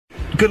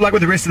good luck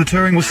with the rest of the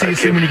touring. We'll see you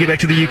soon when you get back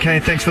to the UK,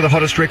 and thanks for the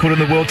hottest record in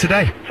the world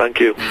today.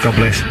 Thank you. God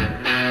bless.